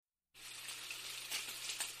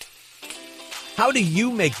How do you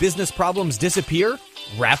make business problems disappear?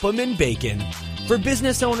 Wrap them in bacon. For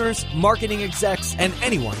business owners, marketing execs, and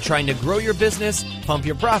anyone trying to grow your business, pump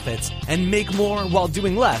your profits, and make more while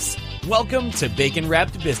doing less, welcome to Bacon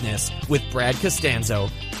Wrapped Business with Brad Costanzo.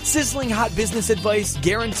 Sizzling hot business advice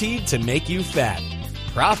guaranteed to make you fat.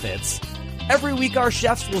 Profits? Every week our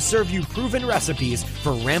chefs will serve you proven recipes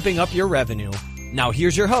for ramping up your revenue. Now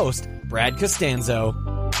here's your host, Brad Costanzo.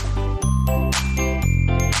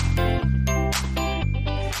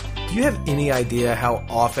 Do you have any idea how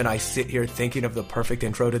often I sit here thinking of the perfect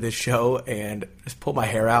intro to this show and just pull my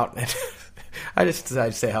hair out and I just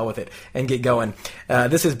decided to say hell with it and get going.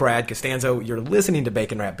 This is Brad Costanzo. You're listening to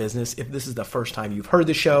Bacon Wrap Business. If this is the first time you've heard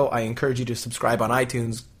the show, I encourage you to subscribe on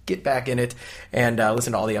iTunes, get back in it, and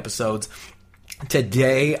listen to all the episodes.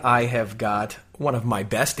 Today, I have got one of my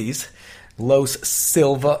besties, Los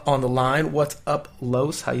Silva, on the line. What's up,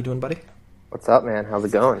 Los? How you doing, buddy? What's up, man? How's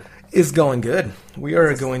it going? It's going good. We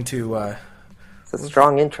are going to... It's a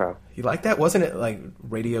strong intro. You like that? Wasn't it like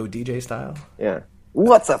radio DJ style? Yeah.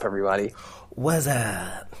 What's up, everybody? What's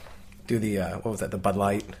up? Do the, what was that, the Bud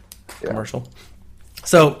Light commercial?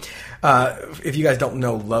 So, if you guys don't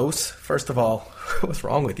know Los, first of all, what's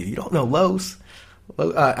wrong with you? You don't know Los?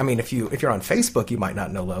 I mean, if you're on Facebook, you might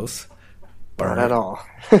not know Los. Not at all.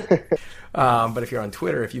 But if you're on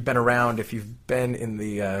Twitter, if you've been around, if you've been in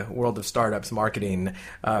the world of startups, marketing,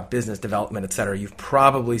 business development, etc., you've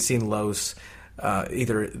probably seen Los,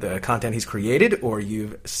 either the content he's created, or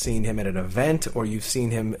you've seen him at an event, or you've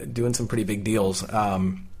seen him doing some pretty big deals.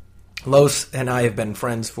 Los and I have been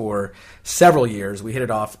friends for several years. We hit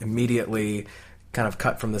it off immediately, kind of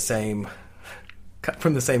cut from the same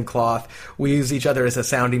cloth. We use each other as a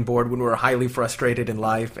sounding board when we're highly frustrated in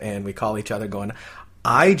life, and we call each other going,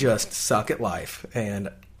 I just suck at life, and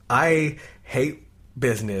I hate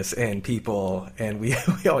business and people, and we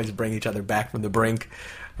always bring each other back from the brink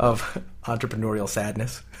of entrepreneurial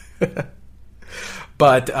sadness.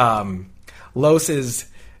 But Los is,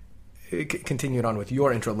 continuing on with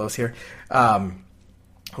your intro, Los, here.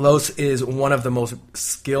 Los is one of the most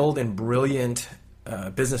skilled and brilliant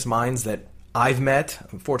business minds that I've met.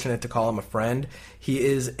 I'm fortunate to call him a friend. He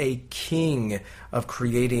is a king of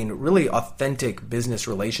creating really authentic business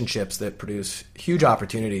relationships that produce huge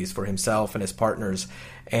opportunities for himself and his partners.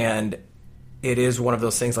 And it is one of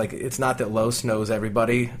those things, like, it's not that Los knows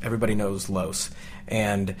everybody. Everybody knows Los.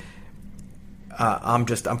 And I'm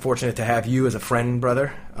fortunate to have you as a friend,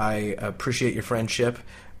 brother. I appreciate your friendship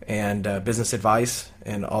and business advice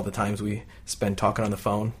and all the times we spend talking on the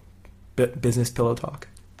phone. Business pillow talk.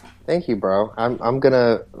 Thank you, bro. I'm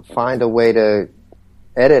gonna find a way to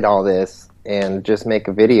edit all this and just make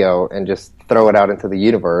a video and just throw it out into the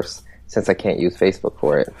universe, since I can't use Facebook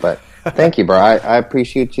for it. But thank you, bro. I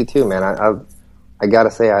appreciate you too, man. I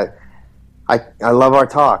gotta say I love our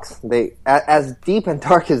talks. They as deep and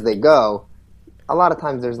dark as they go. A lot of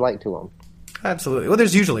times there's light to them. Absolutely. Well,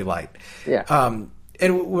 there's usually light. Yeah.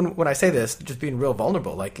 And when I say this, just being real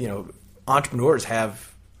vulnerable, like, entrepreneurs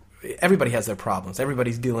everybody has their problems.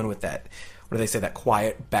 Everybody's dealing with that, what do they say, that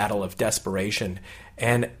quiet battle of desperation.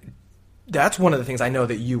 And that's one of the things I know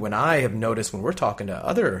that you and I have noticed when we're talking to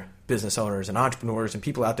other business owners and entrepreneurs and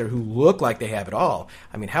people out there who look like they have it all.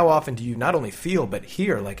 I mean, how often do you not only feel but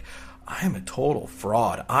hear, like, I am a total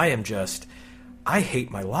fraud. I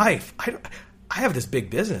hate my life. I have this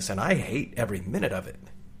big business and I hate every minute of it.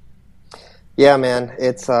 Yeah, man.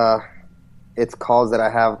 It's calls that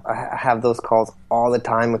I have those calls all the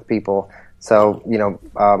time with people. So,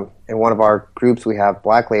 in one of our groups we have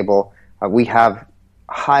Black Label, we have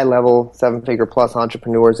high-level 7-figure plus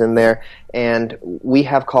entrepreneurs in there, and we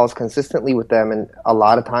have calls consistently with them, and a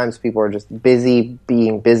lot of times people are just being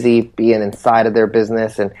inside of their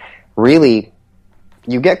business, and really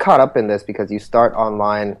you get caught up in this because you start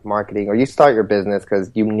online marketing or you start your business because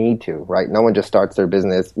you need to, right? No one just starts their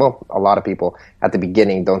business. Well, a lot of people at the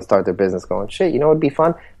beginning don't start their business going, shit, what would be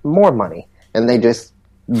fun? More money. And they just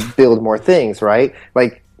build more things, right?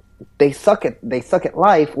 Like they suck at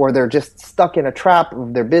life, or they're just stuck in a trap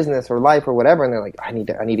of their business or life or whatever. And they're like, I need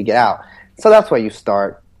to get out. So that's why you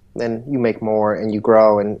start. Then you make more and you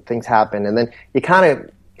grow and things happen. And then you kind of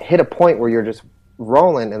hit a point where you're just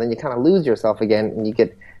rolling, and then you kind of lose yourself again, and you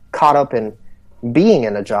get caught up in being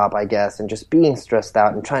in a job, I guess, and just being stressed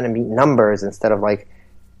out and trying to meet numbers instead of like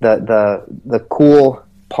the cool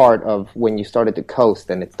part of when you started to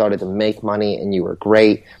coast and it started to make money and you were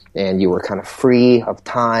great and you were kind of free of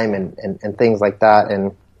time and things like that.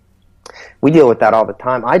 And we deal with that all the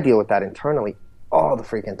time. I deal with that internally all the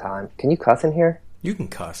freaking time. Can you cuss in here? You can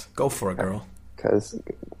cuss. Go for it, girl. Because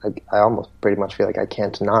I almost pretty much feel like I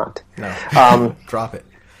can't not. No. Drop it.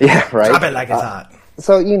 Yeah, right. Drop it like it's hot.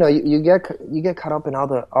 So you get caught up in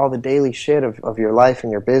all the daily shit of your life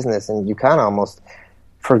and your business, and you kind of almost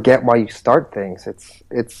forget why you start things.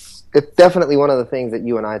 It's definitely one of the things that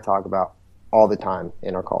you and I talk about all the time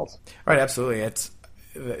in our calls. Right, absolutely.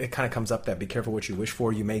 It kind of comes up that be careful what you wish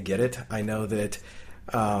for. You may get it. I know that.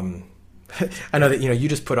 You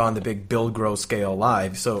just put on the big Build, Grow, Scale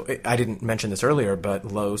Live. So I didn't mention this earlier, but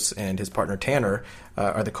Los and his partner Tanner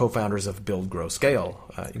are the co-founders of Build, Grow, Scale.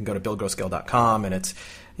 You can go to buildgrowscale.com, and it's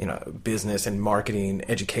business and marketing,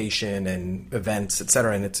 education, and events,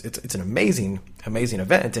 etc. And it's an amazing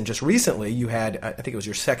event. And just recently, you had, I think it was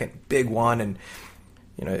your second big one, and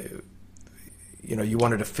you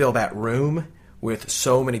wanted to fill that room with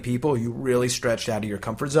so many people. You really stretched out of your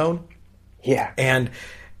comfort zone. Yeah, and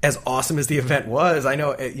as awesome as the event was, I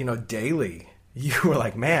know, daily, you were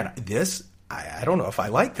like, man, I don't know if I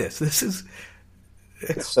like this. This is...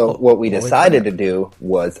 So what we decided to do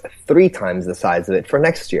was 3 times the size of it for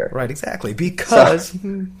next year. Right, exactly. Because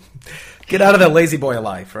get out of that lazy boy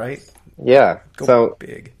life, right? Yeah. Go so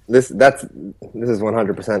big. This is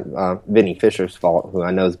 100% Vinny Fisher's fault, who I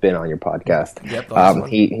know has been on your podcast. Yep.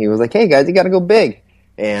 He was like, hey guys, you got to go big.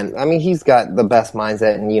 And I mean, he's got the best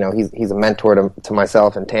mindset, and he's a mentor to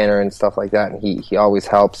myself and Tanner and stuff like that, and he always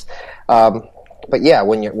helps. But yeah,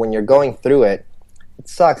 when you're going through it, it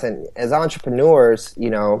sucks. And as entrepreneurs,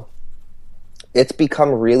 it's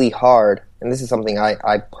become really hard. And this is something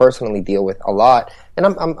I personally deal with a lot, and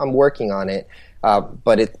I'm working on it.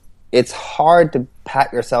 But it's hard to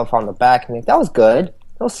pat yourself on the back and think, that was good,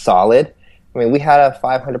 that was solid. I mean, we had a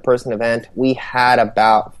 500-person event. We had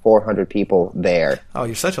about 400 people there. Oh,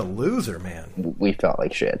 you're such a loser, man. We felt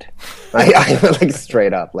like shit. I like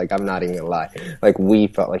straight up. Like, I'm not even gonna lie. Like, we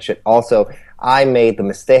felt like shit. Also, I made the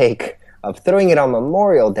mistake of throwing it on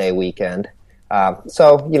Memorial Day weekend.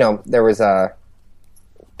 So there was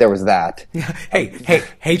that. Hey,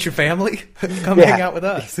 hate your family? Come hang out with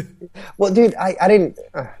us. Well, dude, I didn't.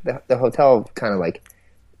 The hotel kind of like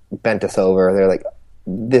bent us over. They're like,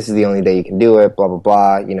 this is the only day you can do it, blah, blah,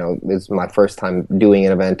 blah. It was my first time doing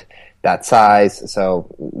an event that size, so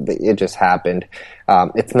it just happened.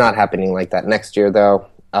 It's not happening like that next year, though.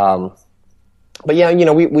 But yeah,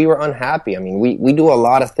 we were unhappy. I mean, we do a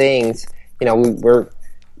lot of things. We're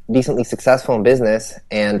decently successful in business,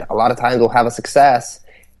 and a lot of times we'll have a success,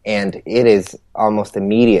 and it is almost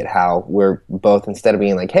immediate how we're both, instead of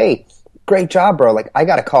being like, hey, great job, bro, like, I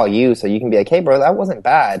got to call you so you can be like, hey, bro, that wasn't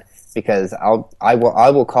bad. Because I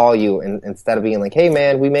will call you, and instead of being like, hey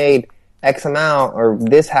man, we made X amount, or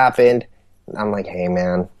this happened, I'm like, hey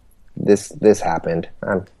man, this happened.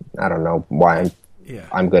 I don't know why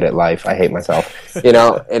I'm good at life. I hate myself,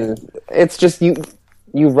 and it's just we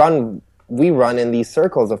run in these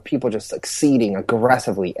circles of people just succeeding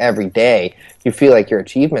aggressively every day. You feel like your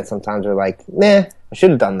achievements sometimes are like, nah, I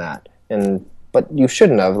should have done that, but you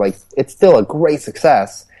shouldn't have. Like, it's still a great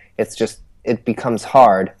success. It's just, it becomes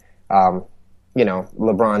hard.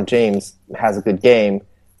 LeBron James has a good game.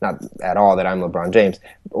 Not at all that I'm LeBron James,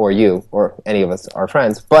 or you, or any of us are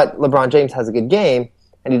friends, but LeBron James has a good game,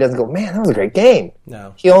 and he doesn't go, man, that was a great game.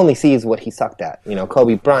 No. He only sees what he sucked at.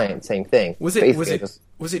 Kobe Bryant, same thing. Was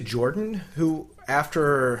it Jordan who,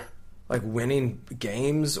 after like winning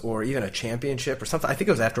games or even a championship or something, I think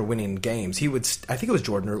it was after winning games, I think it was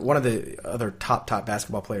Jordan or one of the other top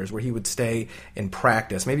basketball players, where he would stay in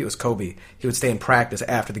practice. Maybe it was Kobe. He would stay in practice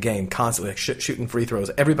after the game, constantly like shooting free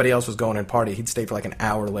throws. Everybody else was going and party. He'd stay for like an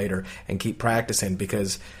hour later and keep practicing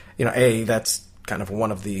because, that's kind of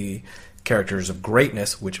one of the characters of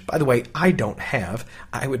greatness, which, by the way, I don't have.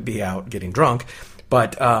 I would be out getting drunk.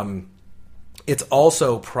 But it's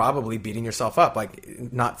also probably beating yourself up,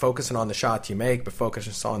 like not focusing on the shots you make, but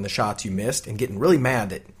focusing on the shots you missed and getting really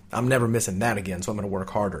mad that I'm never missing that again, so I'm going to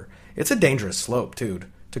work harder. It's a dangerous slope, too,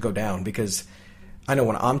 to go down, because I know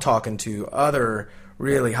when I'm talking to other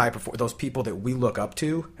really high performers, those people that we look up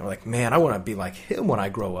to, and we're like, man, I want to be like him when I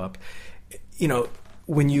grow up.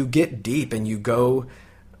 When you get deep and you go,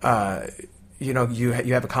 you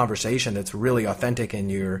have a conversation that's really authentic,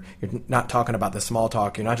 and you're not talking about the small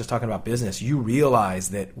talk. You're not just talking about business. You realize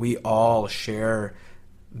that we all share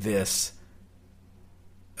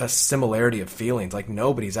a similarity of feelings. Like,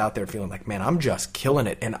 nobody's out there feeling like, man, I'm just killing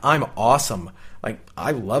it and I'm awesome. Like,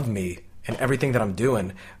 I love me and everything that I'm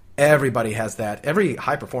doing. Everybody has that. Every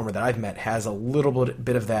high performer that I've met has a little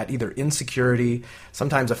bit of that, either insecurity,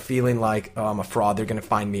 sometimes a feeling like, oh, I'm a fraud, they're going to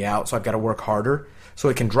find me out, so I've got to work harder. So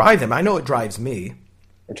it can drive them. I know it drives me.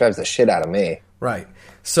 It drives the shit out of me. Right.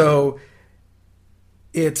 So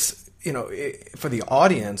it's, for the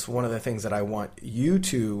audience, one of the things that I want you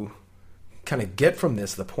to kind of get from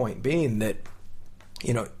this, the point being that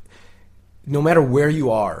no matter where you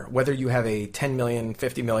are, whether you have a $10 million,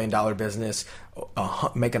 $50 million business,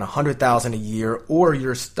 making $100,000 a year, or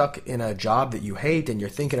you're stuck in a job that you hate and you're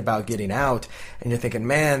thinking about getting out, and you're thinking,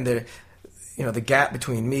 man, the gap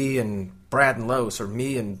between me and Brad and Los, or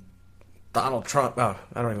me and Donald Trump. Oh,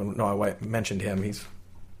 I don't even know why I mentioned him. He's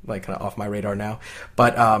like kind of off my radar now.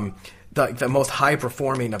 But the most high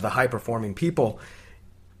performing of the high performing people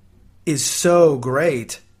is so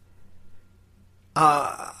great.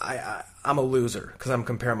 I'm a loser because I'm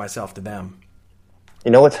comparing myself to them.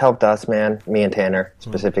 You know what's helped us, man? Me and Tanner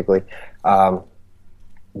specifically,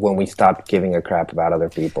 when we stopped giving a crap about other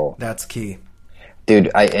people. That's key,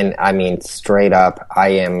 dude. I mean, straight up, I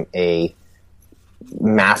am a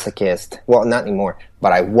masochist. Well, not anymore,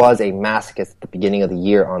 but I was a masochist at the beginning of the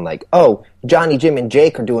year on like, oh, Johnny, Jim, and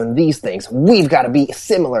Jake are doing these things. We've got to be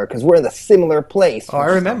similar because we're in the similar place. Oh, I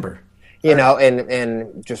remember.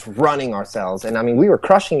 And just running ourselves. And I mean, we were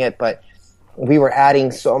crushing it, but we were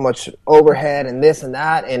adding so much overhead and this and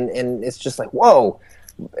that. And it's just like, whoa,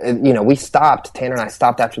 we stopped. Tanner and I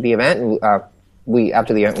stopped after the event. And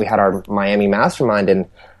after the event, we had our Miami mastermind. And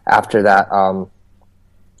after that,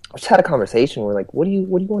 we just had a conversation. We're like, what do you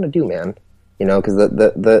want to do, man? Because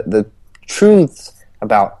the truths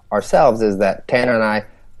about ourselves is that Tanner and I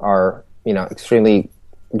are, extremely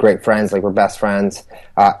great friends. Like, we're best friends,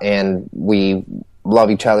 and we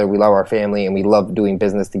love each other. We love our family, and we love doing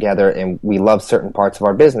business together, and we love certain parts of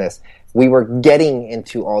our business. We were getting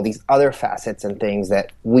into all these other facets and things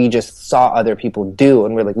that we just saw other people do,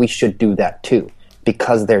 and we're like, we should do that too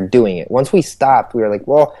because they're doing it. Once we stopped, we were like,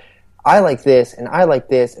 well, I like this, and I like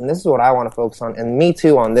this, and this is what I want to focus on, and me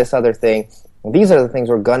too on this other thing. These are the things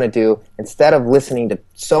we're going to do, instead of listening to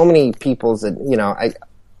so many people's,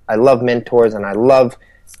 I love mentors, and I love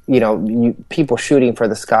people shooting for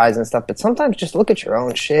the skies and stuff, but sometimes just look at your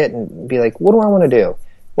own shit and be like, what do I want to do?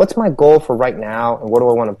 What's my goal for right now, and what do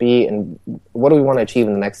I want to be, and what do we want to achieve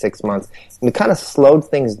in the next 6 months? And we kind of slowed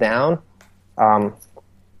things down, and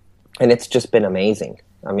it's just been amazing.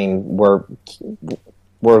 I mean, we're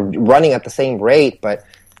running at the same rate, but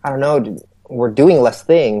I don't know, we're doing less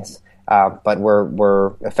things, but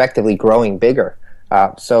we're effectively growing bigger.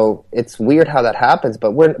 So it's weird how that happens,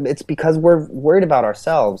 but it's because we're worried about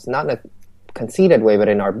ourselves, not in a conceited way, but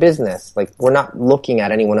in our business. Like, we're not looking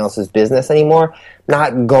at anyone else's business anymore,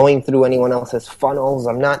 not going through anyone else's funnels.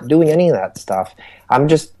 I'm not doing any of that stuff. I'm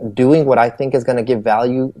just doing what I think is going to give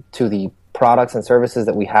value to the products and services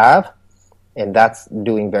that we have, and that's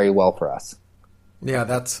doing very well for us. Yeah,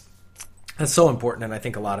 that's so important, and I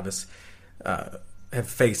think a lot of us have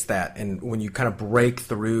faced that. And when you kind of break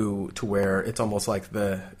through to where it's almost like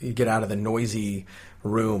you get out of the noisy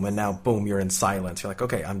room and now boom, you're in silence. You're like,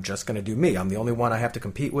 okay, I'm just going to do me. I'm the only one I have to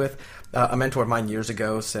compete with. A mentor of mine years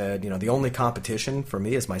ago said, the only competition for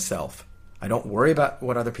me is myself. I don't worry about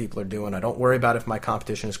what other people are doing. I don't worry about if my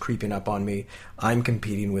competition is creeping up on me. I'm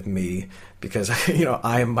competing with me because,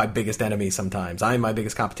 I am my biggest enemy sometimes. I am my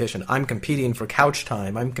biggest competition. I'm competing for couch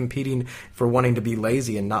time. I'm competing for wanting to be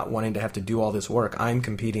lazy and not wanting to have to do all this work. I'm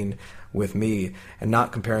competing with me and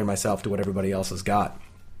not comparing myself to what everybody else has got.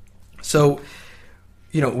 So,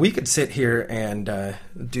 we could sit here and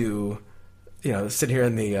sit here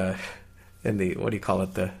in the what do you call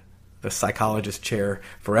it, the psychologist chair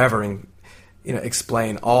forever and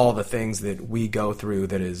explain all the things that we go through,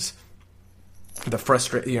 that is the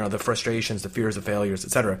frustrations, the fears of failures,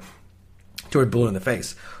 etc., to a blue in the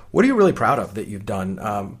face. What are you really proud of that you've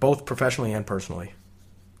done, both professionally and personally?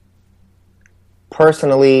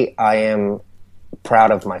 Personally, I am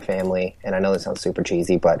proud of my family, and I know this sounds super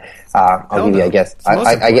cheesy, but I'll give you, I guess,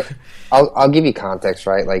 I'll give you context,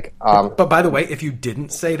 right? Like, but by the way, if you didn't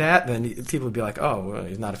say that, then people would be like, "Oh, well,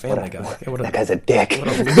 he's not a family guy. That guy's a dick." What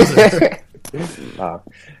a loser.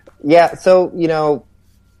 Yeah. So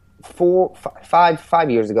 5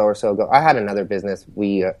 years ago or so ago, I had another business.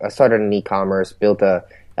 We started an e-commerce, built a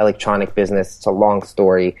electronic business. It's a long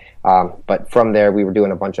story, but from there we were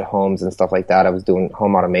doing a bunch of homes and stuff like that. I was doing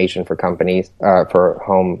home automation for companies, for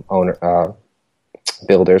home owner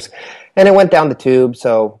builders, and it went down the tube.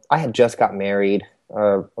 So I had just got married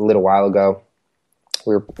a little while ago.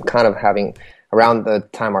 We were kind of having, around the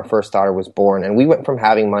time our first daughter was born, and we went from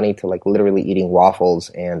having money to like literally eating waffles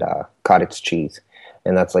and cottage cheese.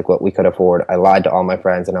 And that's like what we could afford. I lied to all my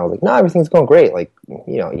friends, and I was like, no, everything's going great. Like,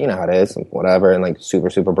 you know how it is, whatever. And like super,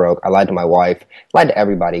 super broke. I lied to my wife, lied to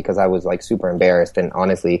everybody because I was like super embarrassed. And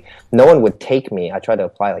honestly, no one would take me. I tried to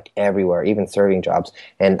apply like everywhere, even serving jobs.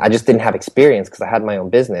 And I just didn't have experience because I had my own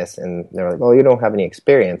business. And they were like, oh, you don't have any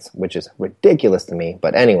experience, which is ridiculous to me.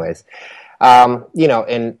 But anyways,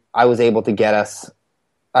 and I was able to get us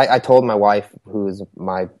I told my wife, who's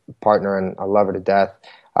my partner and I love her to death,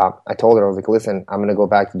 I told her, I was like, listen, I'm going to go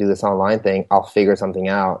back to do this online thing. I'll figure something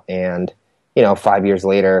out. And, 5 years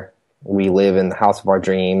later, we live in the house of our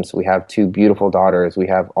dreams. We have 2 beautiful daughters. We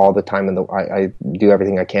have all the time I do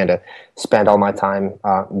everything I can to spend all my time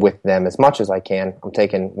with them as much as I can. I'm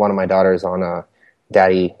taking one of my daughters on a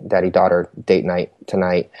daddy-daughter date night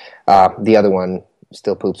tonight. The other one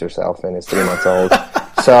still poops herself and is 3 months old.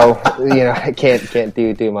 So, I can't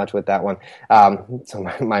do much with that one. So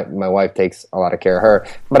my wife takes a lot of care of her.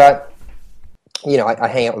 But I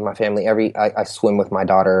hang out with my family I swim with my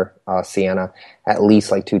daughter, Sienna, at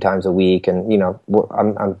least like 2 times a week. And,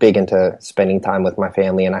 I'm big into spending time with my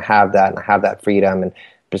family, and I have that freedom. And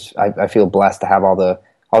just, I feel blessed to have all the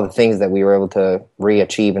things that we were able to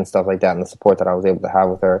re-achieve and stuff like that, and the support that I was able to have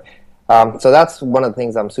with her. So that's one of the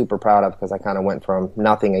things I'm super proud of, because I kind of went from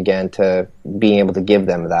nothing again to being able to give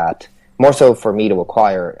them that. More so for me to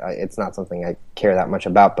acquire. It's not something I care that much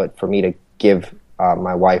about, but for me to give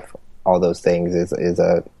my wife all those things is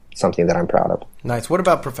something that I'm proud of. Nice. What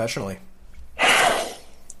about professionally?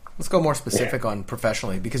 Let's go more specific on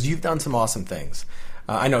professionally, because you've done some awesome things.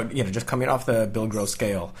 I know, just coming off the Build Grow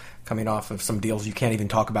Scale, coming off of some deals you can't even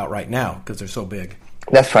talk about right now because they're so big.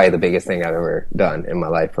 That's probably the biggest thing I've ever done in my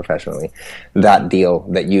life professionally. That deal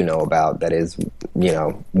that you know about, that is,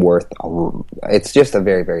 worth, it's just a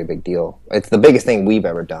very, very big deal. It's the biggest thing we've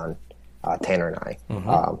ever done, Tanner and I,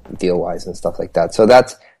 deal-wise and stuff like that. So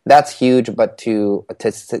that's huge, but to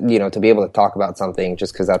be able to talk about something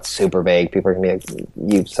just because that's super vague, people are going to be like,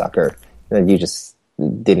 you sucker, and you just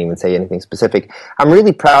didn't even say anything specific. I'm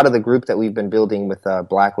really proud of the group that we've been building with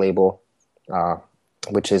Black Label,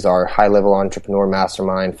 which is our high-level entrepreneur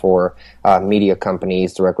mastermind for media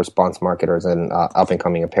companies, direct response marketers, and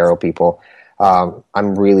up-and-coming apparel people.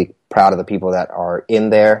 I'm really proud of the people that are in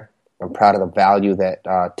there. I'm proud of the value that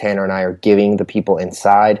Tanner and I are giving the people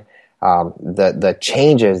inside. The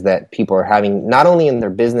changes that people are having, not only in their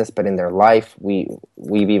business but in their life. We've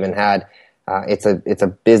even had it's a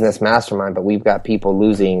business mastermind, but we've got people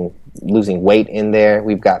losing weight in there.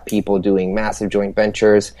 We've got people doing massive joint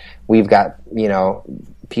ventures. We've got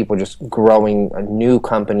people just growing new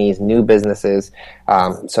companies, new businesses.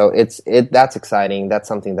 So that's exciting. That's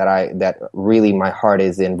something that really my heart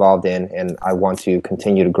is involved in, and I want to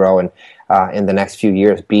continue to grow and in the next few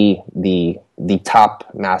years be the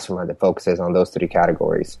top mastermind that focuses on those 3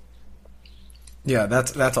 categories. Yeah,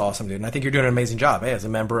 that's awesome, dude. And I think you're doing an amazing job. Hey, as a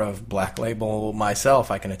member of Black Label myself,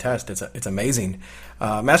 I can attest. It's amazing.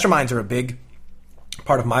 Masterminds are a big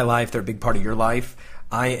part of my life. They're a big part of your life.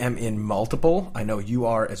 I am in multiple. I know you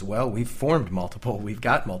are as well. We've formed multiple. We've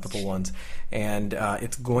got multiple ones. And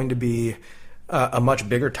it's going to be a much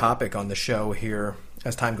bigger topic on the show here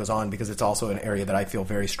as time goes on, because it's also an area that I feel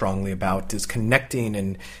very strongly about, is connecting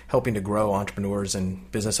and helping to grow entrepreneurs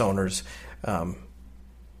and business owners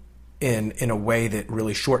in a way that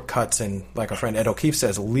really shortcuts and, like our friend Ed O'Keefe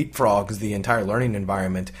says, leapfrogs the entire learning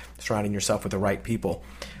environment, surrounding yourself with the right people.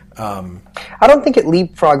 I don't think it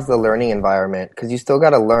leapfrogs the learning environment, because you still got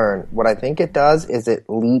to learn. What I think it does is it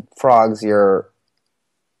leapfrogs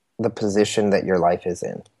the position that your life is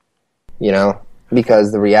in,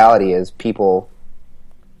 because the reality is people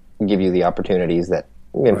give you the opportunities that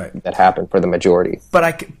right. that happen for the majority.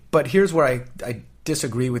 But here's where I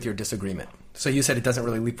disagree with your disagreement. So you said it doesn't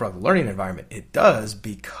really leapfrog the learning environment. It does,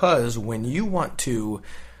 because when you want to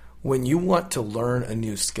learn a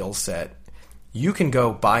new skill set, you can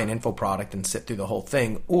go buy an info product and sit through the whole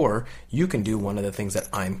thing, or you can do one of the things that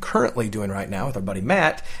I'm currently doing right now with our buddy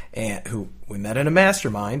Matt, and who we met in a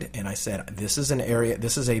mastermind, and I said, this is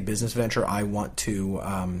a business venture I want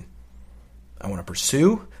to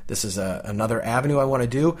pursue. This is another avenue I want to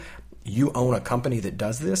do. You own a company that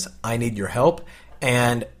does this. I need your help,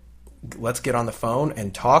 and let's get on the phone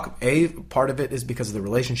and talk. Part of it is because of the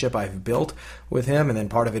relationship I've built with him, and then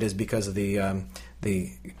part of it is because of the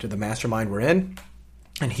mastermind we're in.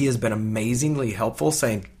 And he has been amazingly helpful,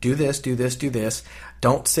 saying, do this, do this, do this.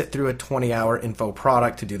 Don't sit through a 20-hour info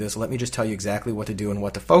product to do this. Let me just tell you exactly what to do and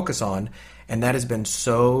what to focus on. And that has been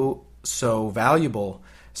so valuable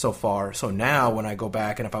so far. So now when I go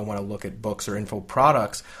back and if I want to look at books or info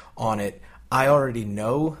products on it, I already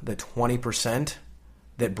know the 20%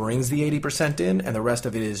 that brings the 80% in, and the rest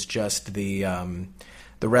of it is just the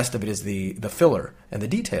filler and the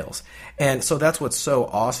details. And so that's what's so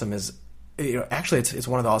awesome is, actually it's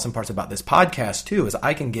one of the awesome parts about this podcast too, is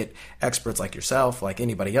I can get experts like yourself, like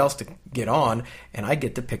anybody else, to get on, and I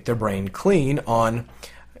get to pick their brain clean on,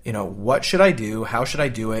 what should I do? How should I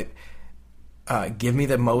do it? Give me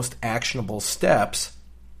the most actionable steps.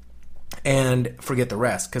 and forget the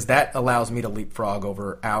rest, because that allows me to leapfrog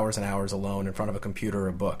over hours and hours alone in front of a computer or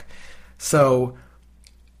a book. So,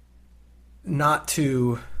 not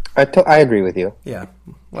to... I agree with you. Yeah.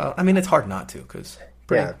 Well, I mean, it's hard not to, because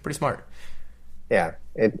pretty smart. Yeah.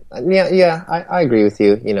 I agree with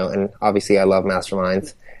you, and obviously I love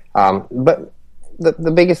masterminds. But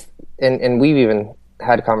the biggest, and we've even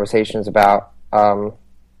had conversations about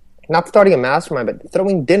not starting a mastermind, but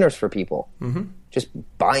throwing dinners for people. Mm-hmm. Just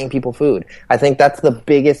buying people food. I think that's the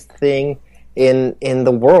biggest thing in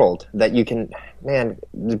the world that you can,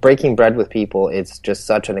 breaking bread with people is just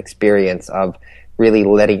such an experience of really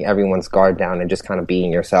letting everyone's guard down and just kind of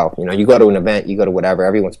being yourself. You go to an event, you go to whatever,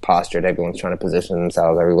 everyone's postured, everyone's trying to position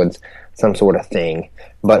themselves, everyone's some sort of thing.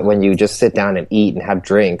 But when you just sit down and eat and have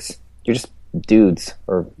drinks, you're just dudes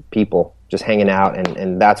or people just hanging out,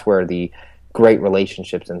 and that's where the great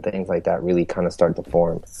relationships and things like that really kind of start to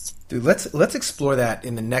form. Dude, let's explore that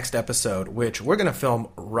in the next episode, which we're going to film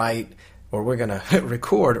we're going to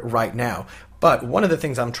record right now. But one of the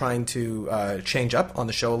things I'm trying to change up on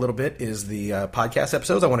the show a little bit is the podcast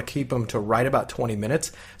episodes. I want to keep them to right about 20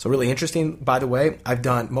 minutes. So really interesting. By the way, I've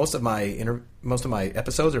done most of my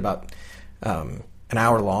episodes are about an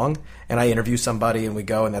hour long, and I interview somebody and we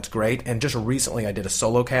go, and that's great. And just recently I did a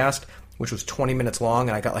solo cast, which was 20 minutes long,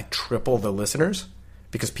 and I got like triple the listeners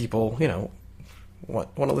because people,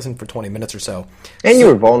 want to listen for 20 minutes or so. And you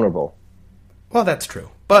were vulnerable. Well, that's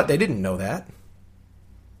true, but they didn't know that.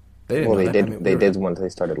 They did once they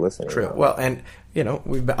started listening. True. Well, and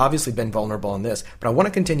we've obviously been vulnerable on this, but I want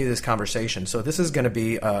to continue this conversation. So this is going to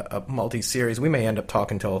be a multi-series. We may end up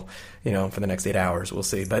talking till for the next 8 hours. We'll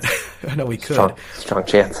see, but I know we could. Strong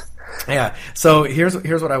chance. Yeah. So here's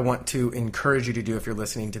what I want to encourage you to do if you're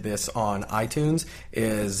listening to this on iTunes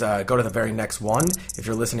is go to the very next one. If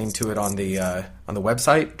you're listening to it on the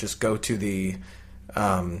website, just go to the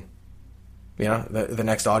the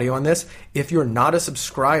next audio on this. If you're not a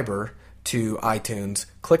subscriber to iTunes,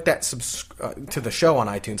 click that to the show on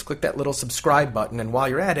iTunes. Click that little subscribe button, and while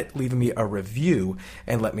you're at it, leave me a review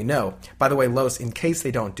and let me know. By the way, Los, in case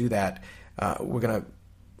they don't do that, we're gonna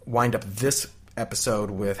wind up this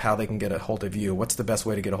episode with how they can get a hold of you. What's the best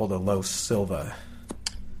way to get a hold of Los Silva?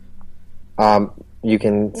 You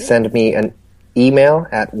can send me an email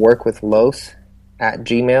at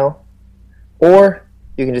workwithlos@gmail.com, or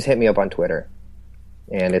you can just hit me up on Twitter,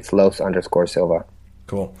 and it's Los_Silva.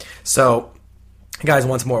 Cool. So, guys,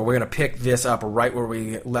 once more, we're going to pick this up right where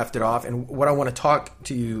we left it off, and what I want to talk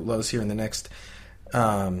to you, Los, here in the next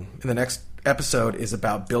episode is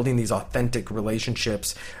about building these authentic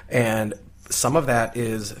relationships, and some of that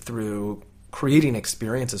is through creating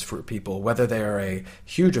experiences for people, whether they're a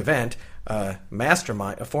huge event, a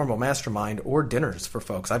formal mastermind, or dinners for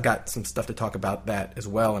folks. I've got some stuff to talk about that as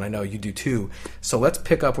well, and I know you do too. So let's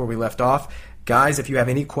pick up where we left off. Guys, if you have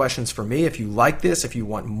any questions for me, if you like this, if you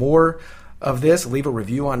want more of this, leave a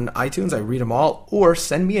review on iTunes. I read them all. Or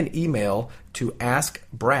send me an email to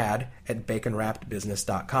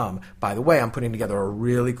askbrad@baconwrappedbusiness.com. By the way, I'm putting together a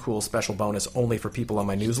really cool special bonus only for people on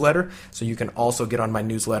my newsletter. So you can also get on my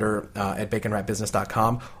newsletter at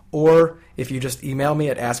baconwrappedbusiness.com. Or if you just email me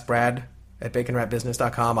at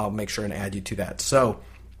askbrad@baconwrappedbusiness.com, I'll make sure and add you to that. So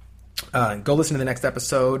go listen to the next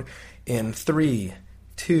episode in 3,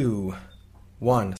 2, 1.